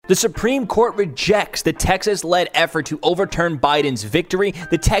The Supreme Court rejects the Texas-led effort to overturn Biden's victory.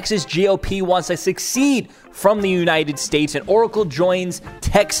 The Texas GOP wants to secede from the United States, and Oracle joins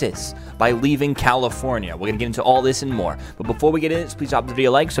Texas by leaving California. We're going to get into all this and more. But before we get into this, please drop the video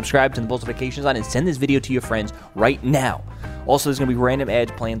a like, subscribe, turn the post notifications on, and send this video to your friends right now. Also, there's going to be random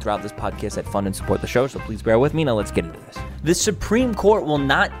ads playing throughout this podcast that fund and support the show, so please bear with me. Now let's get into this. The Supreme Court will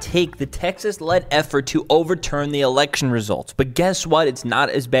not take the Texas-led effort to overturn the election results. But guess what? It's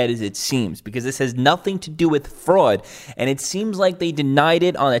not as bad as it seems, because this has nothing to do with fraud, and it seems like they denied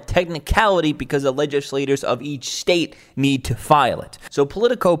it on a technicality because the legislators of each state need to file it. So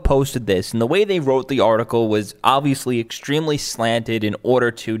Politico posted this, and the way they wrote the article was obviously extremely slanted in order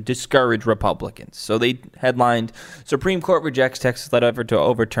to discourage Republicans. So they headlined, Supreme Court rejects Texas-led effort to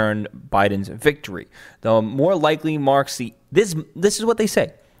overturn Biden's victory. The more likely marks the this is what they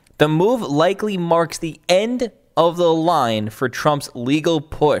say. The move likely marks the end of the line for Trump's legal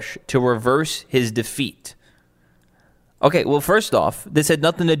push to reverse his defeat. Okay, well, first off, this had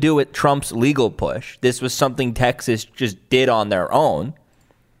nothing to do with Trump's legal push. This was something Texas just did on their own.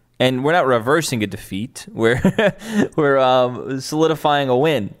 And we're not reversing a defeat. We're solidifying a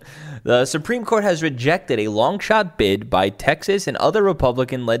win. The Supreme Court has rejected a long-shot bid by Texas and other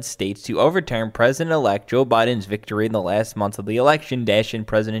Republican-led states to overturn President-elect Joe Biden's victory in the last months of the election, dashing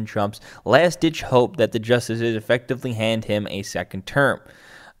President Trump's last-ditch hope that the justices effectively hand him a second term.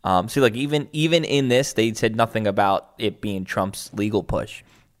 So, like, even in this, they said nothing about it being Trump's legal push.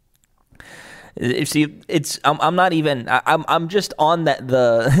 See, I'm just on that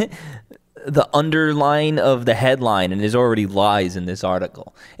the underline of the headline, and there's already lies in this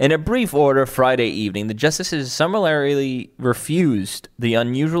article. In a brief order Friday evening, the justices summarily refused the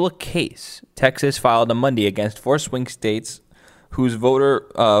unusual case Texas filed on Monday against four swing states whose voter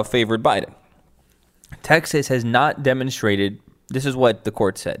favored Biden. Texas has not demonstrated. This is what the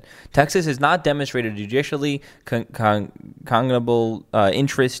court said. Texas has not demonstrated judicially cognizable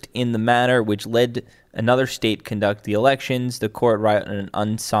interest in the matter, which led another state conduct the elections, the court wrote in an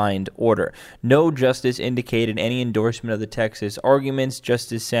unsigned order. No justice indicated any endorsement of the Texas arguments.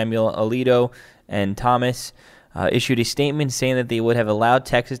 Justice Samuel Alito and Thomas issued a statement saying that they would have allowed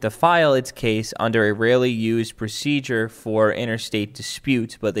Texas to file its case under a rarely used procedure for interstate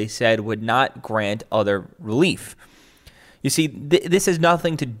disputes, but they said would not grant other relief. You see, this has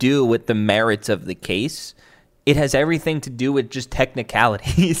nothing to do with the merits of the case. It has everything to do with just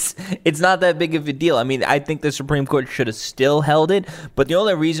technicalities. It's not that big of a deal. I mean, I think the Supreme Court should have still held it, but the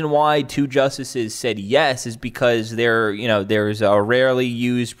only reason why two justices said yes is because there's a rarely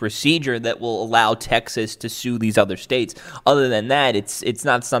used procedure that will allow Texas to sue these other states. Other than that, it's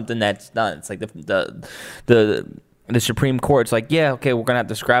not something that's done. It's like the Supreme Court's like, yeah, okay, we're gonna have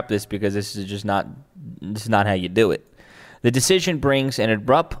to scrap this because this is not how you do it. The decision brings an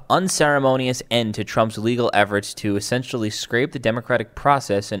abrupt, unceremonious end to Trump's legal efforts to essentially scrape the democratic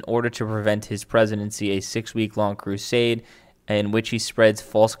process in order to prevent his presidency, a 6-week-long crusade in which he spreads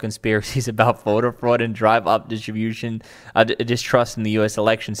false conspiracies about voter fraud and drive up distrust in the U.S.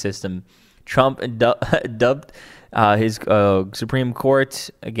 election system. Trump dubbed his Supreme Court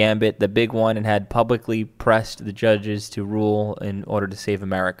gambit the big one and had publicly pressed the judges to rule in order to save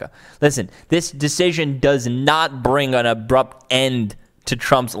America. Listen, this decision does not bring an abrupt end to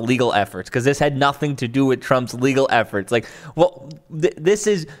Trump's legal efforts, because this had nothing to do with Trump's legal efforts. Like, well, this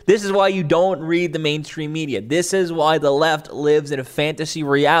is why you don't read the mainstream media. This is why the left lives in a fantasy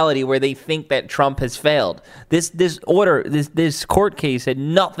reality where they think that Trump has failed. This court case had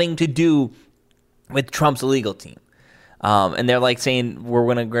nothing to do with Trump's legal team. And they're like saying we're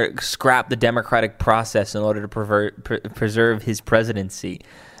going to scrap the democratic process in order to preserve his presidency,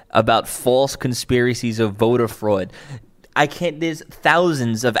 about false conspiracies of voter fraud. There's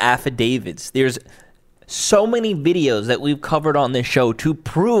thousands of affidavits. There's so many videos that we've covered on this show to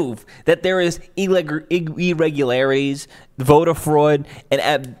prove that there is irregularities, voter fraud, and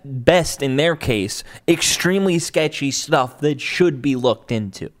at best, in their case, extremely sketchy stuff that should be looked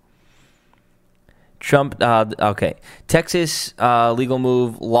into. Texas legal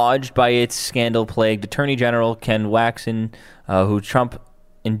move lodged by its scandal-plagued Attorney General Ken Waxman, who Trump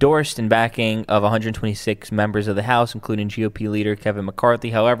endorsed in backing of 126 members of the House, including GOP leader Kevin McCarthy.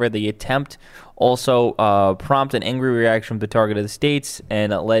 However, the attempt also prompted an angry reaction from the target of the states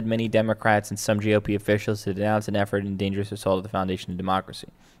and led many Democrats and some GOP officials to denounce an effort and dangerous assault of the foundation of democracy.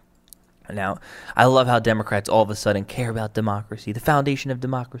 Now, I love how Democrats all of a sudden care about democracy, the foundation of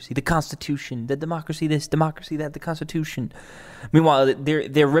democracy, the Constitution, the democracy this, democracy that, the Constitution. Meanwhile,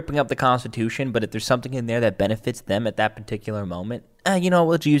 they're ripping up the Constitution, but if there's something in there that benefits them at that particular moment,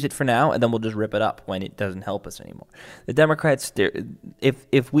 let's use it for now, and then we'll just rip it up when it doesn't help us anymore. The Democrats,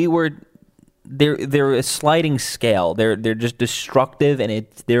 if we were... They're a sliding scale. They're just destructive, and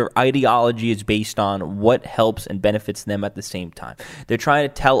their ideology is based on what helps and benefits them at the same time. They're trying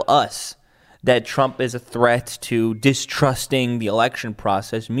to tell us that Trump is a threat to distrusting the election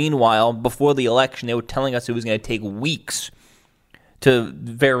process. Meanwhile, before the election, they were telling us it was going to take weeks to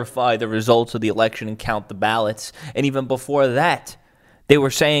verify the results of the election and count the ballots. And even before that, they were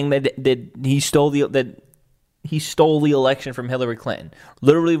saying that he stole the election from Hillary Clinton,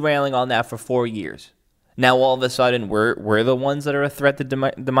 literally railing on that for 4 years. Now, all of a sudden, we're the ones that are a threat to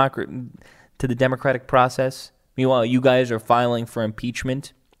the democratic process. Meanwhile, you guys are filing for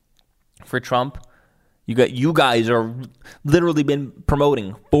impeachment for Trump. You guys are literally been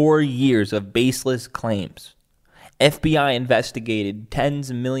promoting 4 years of baseless claims. FBI investigated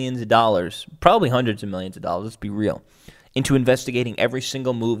tens of millions of dollars, probably hundreds of millions of dollars, let's be real, into investigating every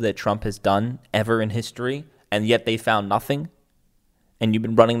single move that Trump has done ever in history. And yet they found nothing. And you've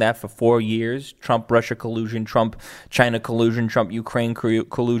been running that for 4 years. Trump-Russia collusion, Trump-China collusion, Trump-Ukraine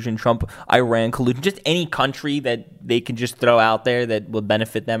collusion, Trump-Iran collusion. Just any country that they can just throw out there that will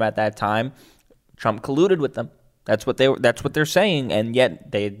benefit them at that time. Trump colluded with them. That's what they're saying. And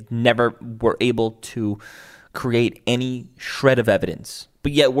yet they never were able to create any shred of evidence.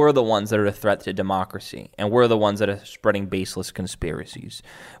 But yet we're the ones that are a threat to democracy. And we're the ones that are spreading baseless conspiracies.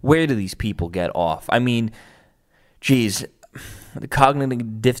 Where do these people get off? I mean... Geez, the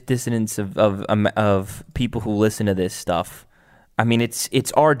cognitive dissonance of people who listen to this stuff. I mean,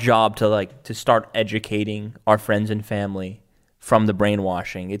 it's our job to start educating our friends and family from the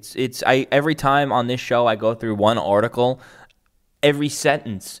brainwashing. Every time on this show I go through one article, every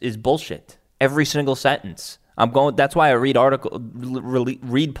sentence is bullshit. Every single sentence. That's why I read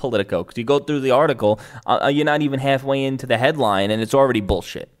Politico, because you go through the article, you're not even halfway into the headline, and it's already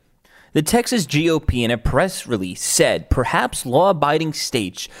bullshit. The Texas GOP in a press release said perhaps law-abiding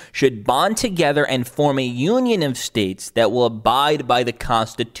states should bond together and form a union of states that will abide by the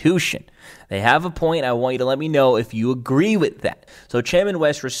Constitution. They have a point. I want you to let me know if you agree with that. So Chairman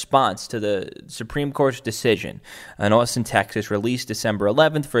West's response to the Supreme Court's decision in Austin, Texas, released December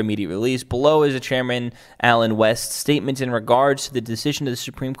 11th for immediate release. Below is a Chairman Allen West's statement in regards to the decision of the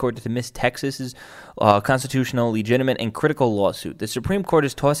Supreme Court to dismiss Texas's constitutional, legitimate, and critical lawsuit. The Supreme Court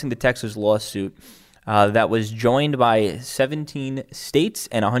is tossing the Texas lawsuit that was joined by 17 states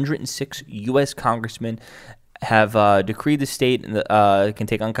and 106 U.S. congressmen have decreed the state can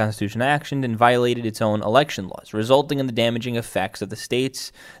take unconstitutional action and violated its own election laws, resulting in the damaging effects of the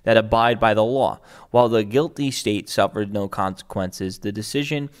states that abide by the law. While the guilty state suffered no consequences, the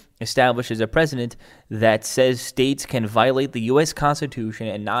decision establishes a precedent that says states can violate the U.S. Constitution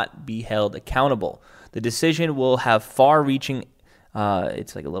and not be held accountable. The decision will have far-reaching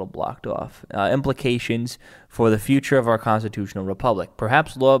it's like a little blocked off. Implications for the future of our constitutional republic.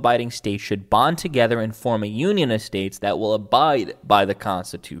 Perhaps law-abiding states should bond together and form a union of states that will abide by the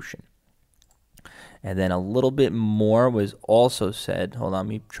Constitution. And then a little bit more was also said. Hold on, let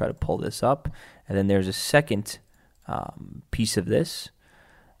me try to pull this up. And then there's a second piece of this.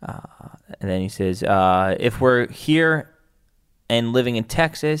 And then he says, if we're here and living in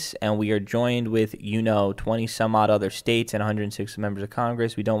Texas, and we are joined with, 20 some odd other states and 106 members of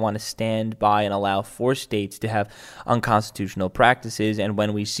Congress, we don't want to stand by and allow 4 states to have unconstitutional practices. And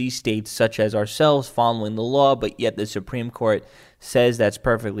when we see states such as ourselves following the law, but yet the Supreme Court says that's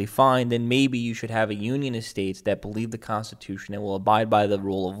perfectly fine, then maybe you should have a union of states that believe the Constitution and will abide by the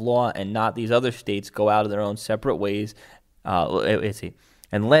rule of law, and not these other states go out of their own separate ways.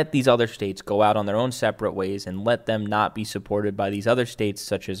 And let these other states go out on their own separate ways and let them not be supported by these other states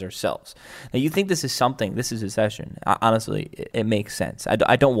such as ourselves. Now, you think this is a session. Honestly, it makes sense.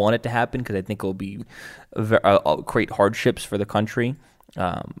 I don't want it to happen because I think it will be create hardships for the country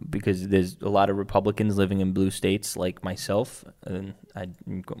because there's a lot of Republicans living in blue states like myself. And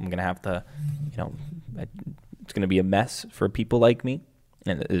I'm going to have to, it's going to be a mess for people like me.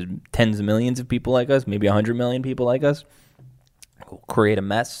 And there's tens of millions of people like us, maybe 100 million people like us. Create a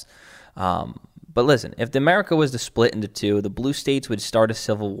mess. But listen, if America was to split into two, the blue states would start a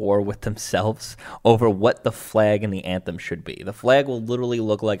civil war with themselves over what the flag and the anthem should be. The flag will literally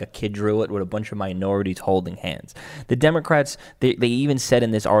look like a kid drew it with a bunch of minorities holding hands. The Democrats, they even said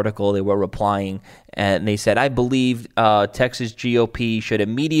in this article, they were replying, and they said, I believe Texas GOP should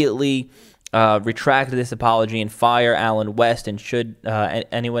immediately retract this apology and fire Allen West, and should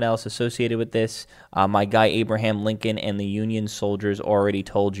anyone else associated with this, my guy Abraham Lincoln and the Union soldiers already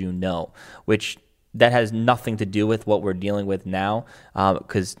told you no, which that has nothing to do with what we're dealing with now,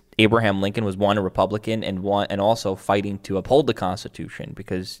 because Abraham Lincoln was a Republican and also fighting to uphold the Constitution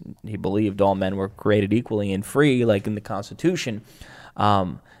because he believed all men were created equally and free, like in the Constitution.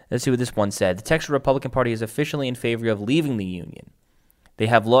 Let's see what this one said. The Texas Republican Party is officially in favor of leaving the Union. They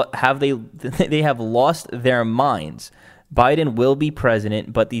have lost their minds. Biden will be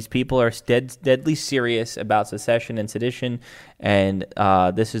president, but these people are deadly serious about secession and sedition, and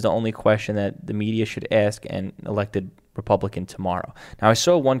this is the only question that the media should ask an elected Republican tomorrow. Now, I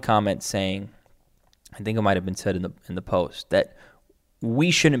saw one comment saying, I think it might have been said in the post, that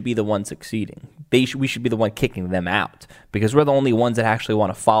we shouldn't be the ones succeeding. We should be the one kicking them out because we're the only ones that actually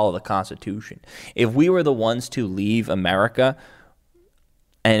want to follow the Constitution. If we were the ones to leave America,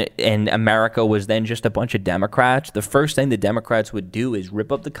 and America was then just a bunch of Democrats, the first thing the Democrats would do is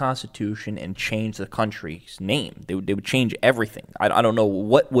rip up the Constitution and change the country's name. They would change everything. I don't know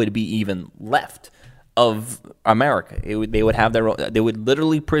what would be even left of America. They would have their own. They would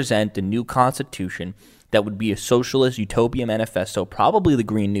literally present a new Constitution that would be a socialist utopia manifesto, probably the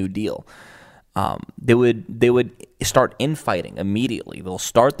Green New Deal. They would start infighting immediately. They'll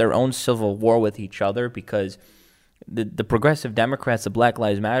start their own civil war with each other because the progressive Democrats, the Black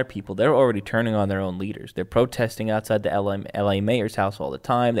Lives Matter people, they're already turning on their own leaders. They're protesting outside the LA mayor's house all the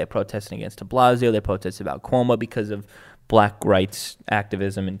time. They're protesting against de Blasio. They protest about Cuomo because of black rights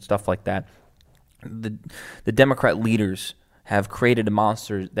activism and stuff like that. The Democrat leaders have created a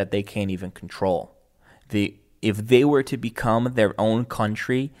monster that they can't even control. If they were to become their own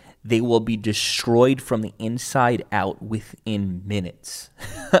country, they will be destroyed from the inside out within minutes.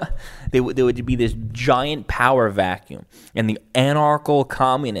 There would be this giant power vacuum, and the anarcho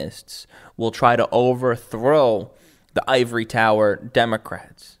communists will try to overthrow the ivory tower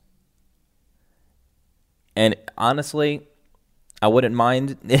Democrats. And honestly, I wouldn't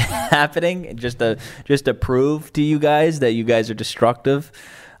mind it happening just to prove to you guys that you guys are destructive.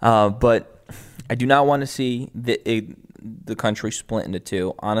 But I do not want to see the country split into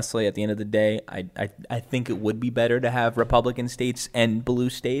two. Honestly, at the end of the day, I think it would be better to have Republican states and blue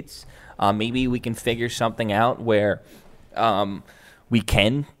states. Maybe we can figure something out where we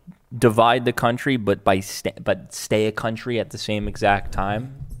can divide the country, but stay a country at the same exact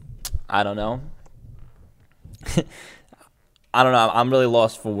time. I don't know. I don't know. I'm really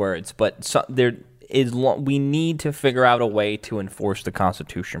lost for words, but we need to figure out a way to enforce the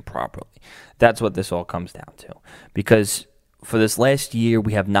Constitution properly. That's what this all comes down to. Because for this last year,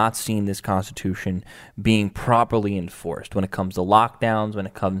 we have not seen this Constitution being properly enforced when it comes to lockdowns, when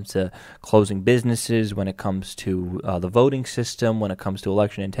it comes to closing businesses, when it comes to the voting system, when it comes to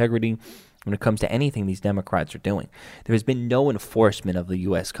election integrity, when it comes to anything these Democrats are doing. There has been no enforcement of the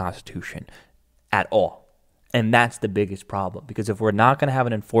U.S. Constitution at all. And that's the biggest problem, because if we're not going to have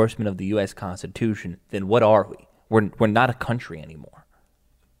an enforcement of the U.S. Constitution, then what are we? We're not a country anymore.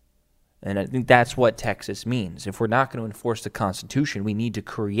 And I think that's what Texas means. If we're not going to enforce the Constitution, we need to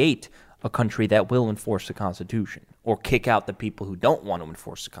create a country that will enforce the Constitution or kick out the people who don't want to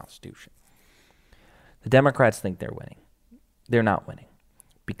enforce the Constitution. The Democrats think they're winning. They're not winning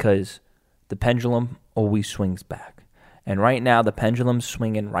because the pendulum always swings back. And right now, the pendulum's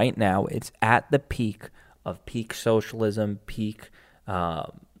swinging right now. It's at the peak of peak socialism, peak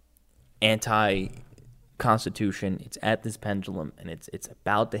anti-constitution. It's at this pendulum, and it's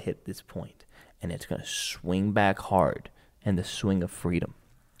about to hit this point, and it's going to swing back hard in the swing of freedom.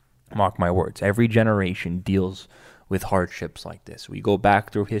 Mark my words. Every generation deals with hardships like this. We go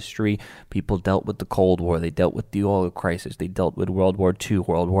back through history. People dealt with the Cold War. They dealt with the oil crisis. They dealt with World War II,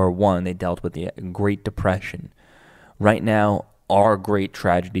 World War I. They dealt with the Great Depression. Right now, our great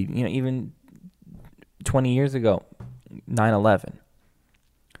tragedy, even 20 years ago, 9/11.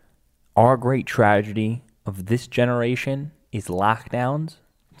 Our great tragedy of this generation is lockdowns.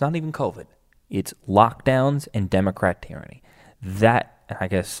 It's not even COVID. It's lockdowns and Democrat tyranny. That, I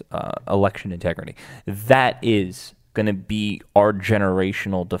guess, election integrity. That is going to be our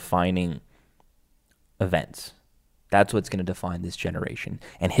generational defining events. That's what's going to define this generation.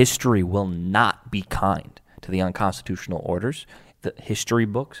 And history will not be kind to the unconstitutional orders. The history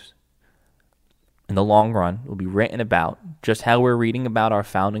books, in the long run, will be written about just how we're reading about our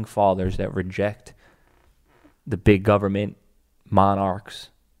founding fathers that reject the big government monarchs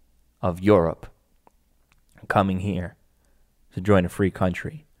of Europe coming here to join a free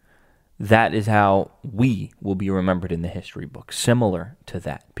country. That is how we will be remembered in the history books, similar to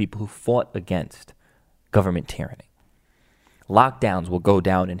that. People who fought against government tyranny. Lockdowns will go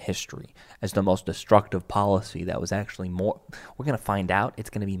down in history as the most destructive policy that was actually more. We're going to find out it's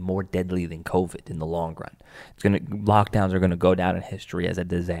going to be more deadly than COVID in the long run. Lockdowns are going to go down in history as a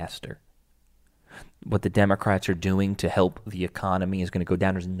disaster. What the Democrats are doing to help the economy is going to go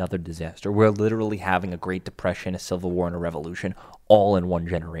down as another disaster. We're literally having a Great Depression, a Civil War, and a revolution all in one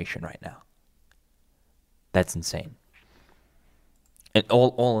generation right now. That's insane. And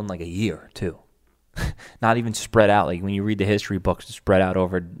all in like a year, too. Not even spread out. Like when you read the history books, it's spread out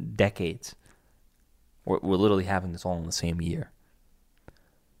over decades. We're literally having this all in the same year.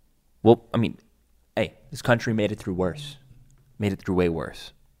 Well, I mean, hey, this country made it through worse. Made it through way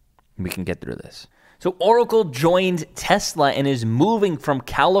worse. We can get through this. So Oracle joined Tesla and is moving from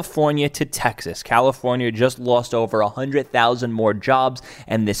California to Texas. California just lost over 100,000 more jobs,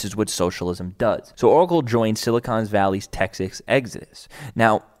 and this is what socialism does. So Oracle joined Silicon Valley's Texas exodus.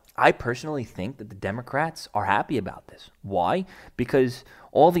 Now, I personally think that the Democrats are happy about this. Why? Because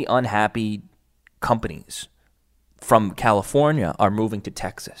all the unhappy companies from California are moving to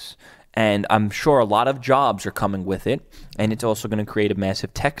Texas. And I'm sure a lot of jobs are coming with it, and it's also going to create a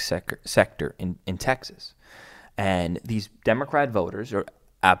massive tech sector in Texas. And these Democrat voters are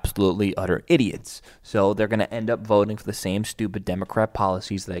absolutely utter idiots. So they're going to end up voting for the same stupid Democrat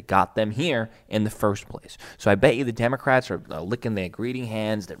policies that got them here in the first place. So I bet you the Democrats are licking their greedy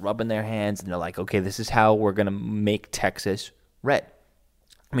hands, they're rubbing their hands, and they're like, okay, this is how we're going to make Texas red.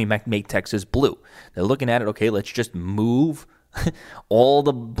 Make Texas blue. They're looking at it, okay, let's just move all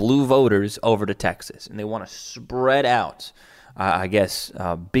the blue voters over to Texas. And they want to spread out,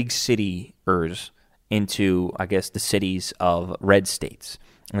 big cityers into, the cities of red states.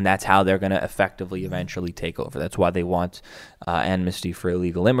 And that's how they're going to effectively eventually take over. That's why they want amnesty for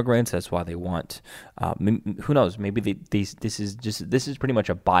illegal immigrants. That's why they want, who knows, maybe this is pretty much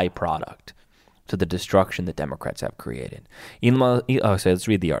a byproduct to the destruction that Democrats have created. Let's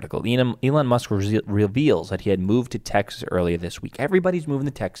read the article. Elon Musk reveals that he had moved to Texas earlier this week. Everybody's moving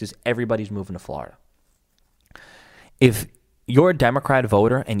to Texas. Everybody's moving to Florida. If you're a Democrat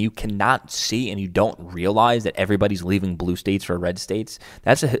voter and you cannot see and you don't realize that everybody's leaving blue states for red states,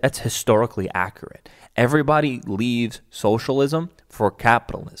 that's historically accurate. Everybody leaves socialism for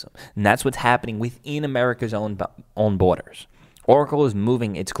capitalism, and that's what's happening within America's own borders. Oracle is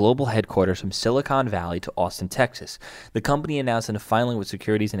moving its global headquarters from Silicon Valley to Austin, Texas. The company announced in a filing with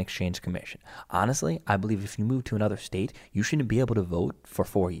Securities and Exchange Commission. Honestly, I believe if you move to another state, you shouldn't be able to vote for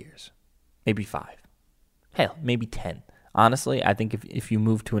 4 years, maybe 5, hell, maybe 10. Honestly, I think if you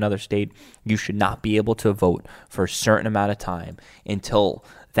move to another state, you should not be able to vote for a certain amount of time until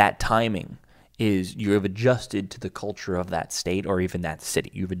that timing is you have adjusted to the culture of that state or even that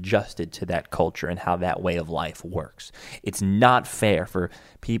city. You've adjusted to that culture and how that way of life works. It's not fair for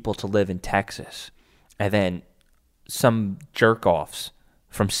people to live in Texas and then some jerk-offs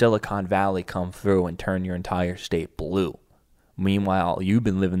from Silicon Valley come through and turn your entire state blue. Meanwhile, you've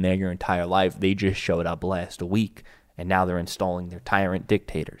been living there your entire life. They just showed up last week, and now they're installing their tyrant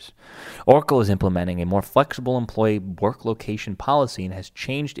dictators. Oracle is implementing a more flexible employee work location policy and has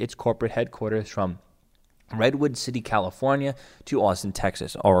changed its corporate headquarters from Redwood City, California to Austin,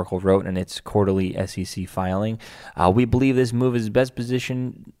 Texas, Oracle wrote in its quarterly SEC filing. We believe this move is best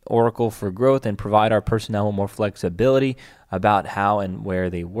positioned Oracle for growth and provide our personnel more flexibility about how and where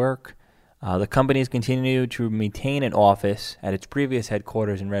they work. The companies continue to maintain an office at its previous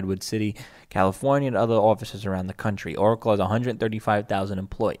headquarters in Redwood City, California, and other offices around the country. Oracle has 135,000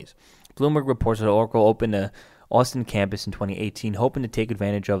 employees. Bloomberg reports that Oracle opened the Austin campus in 2018, hoping to take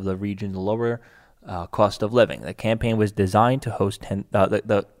advantage of the region's lower cost of living. The campaign was designed to host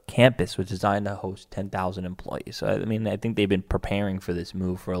the campus was designed to host 10,000 employees. So I think they've been preparing for this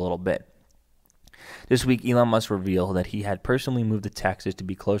move for a little bit. This week, Elon Musk revealed that he had personally moved to Texas to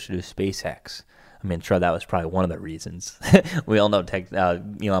be closer to SpaceX. Sure, that was probably one of the reasons. We all know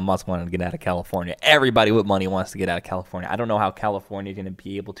Elon Musk wanted to get out of California. Everybody with money wants to get out of California. I don't know how California is going to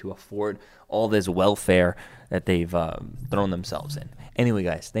be able to afford all this welfare that they've thrown themselves in. Anyway,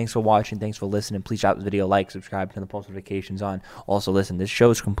 guys, thanks for watching. Thanks for listening. Please drop the video, like, subscribe, turn the post notifications on. Also, listen, this show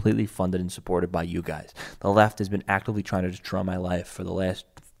is completely funded and supported by you guys. The left has been actively trying to destroy my life for the last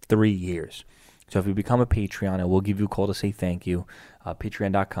 3 years. So if you become a Patreon, I will give you a call to say thank you.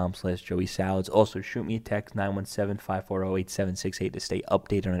 Patreon.com/Joey Salads. Also, shoot me a text, 917-540-8768 to stay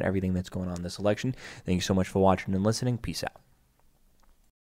updated on everything that's going on in this election. Thank you so much for watching and listening. Peace out.